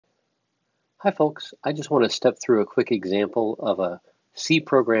Hi folks, I just want to step through a quick example of a C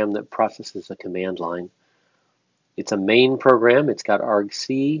program that processes a command line. It's a main program, it's got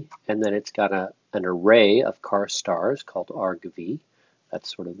argc, and then it's got an array of car stars called argv.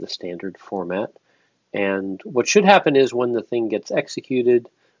 That's sort of the standard format. And what should happen is when the thing gets executed,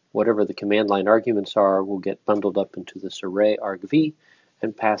 whatever the command line arguments are will get bundled up into this array argv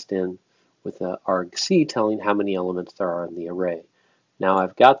and passed in with a argc telling how many elements there are in the array. Now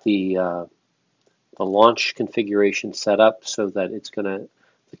I've got the launch configuration set up so that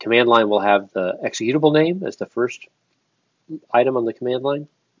the command line will have the executable name as the first item on the command line,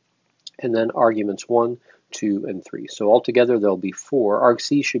 and then arguments 1, 2, and 3. So altogether there'll be 4.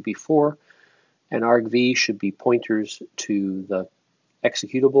 argc should be 4, and argv should be pointers to the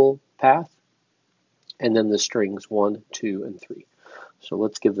executable path, and then the strings 1, 2, and 3. So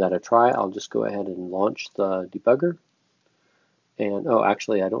let's give that a try. I'll just go ahead and launch the debugger. And, oh,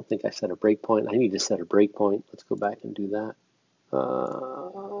 actually, I don't think I set a breakpoint. I need to set a breakpoint. Let's go back and do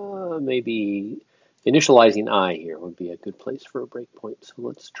that. Maybe initializing I here would be a good place for a breakpoint. So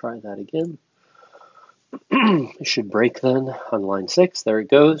let's try that again. It should break then on line 6. There it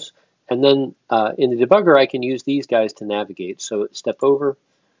goes. And then in the debugger, I can use these guys to navigate. So step over.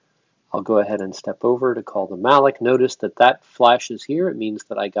 I'll go ahead and step over to call the malloc. Notice that flashes here. It means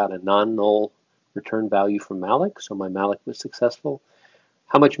that I got a non-null return value from malloc, so my malloc was successful.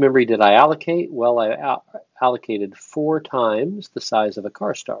 How much memory did I allocate? Well, I allocated 4 times the size of a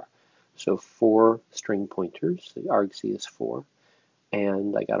car star. So 4 string pointers, the argc is 4,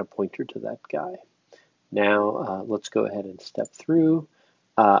 and I got a pointer to that guy. Now let's go ahead and step through.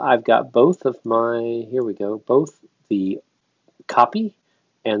 I've got both of my, here we go, both the copy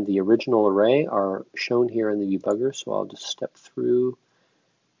and the original array are shown here in the debugger, so I'll just step through.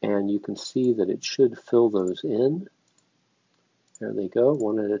 And you can see that it should fill those in. There they go,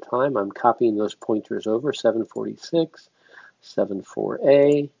 one at a time. I'm copying those pointers over, 746,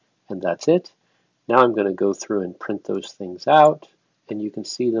 74A, and that's it. Now I'm going to go through and print those things out, and you can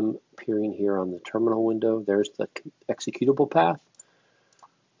see them appearing here on the terminal window. There's the executable path.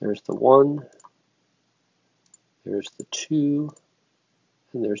 There's the 1, there's the 2,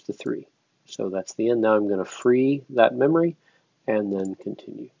 and there's the 3. So that's the end. Now I'm going to free that memory and then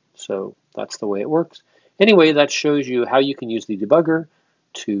continue. So that's the way it works. Anyway, that shows you how you can use the debugger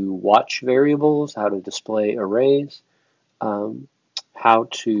to watch variables, how to display arrays, how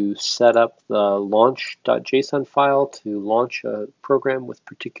to set up the launch.json file to launch a program with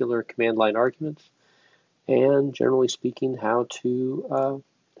particular command line arguments, and generally speaking, how to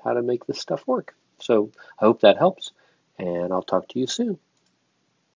make this stuff work. So I hope that helps, and I'll talk to you soon.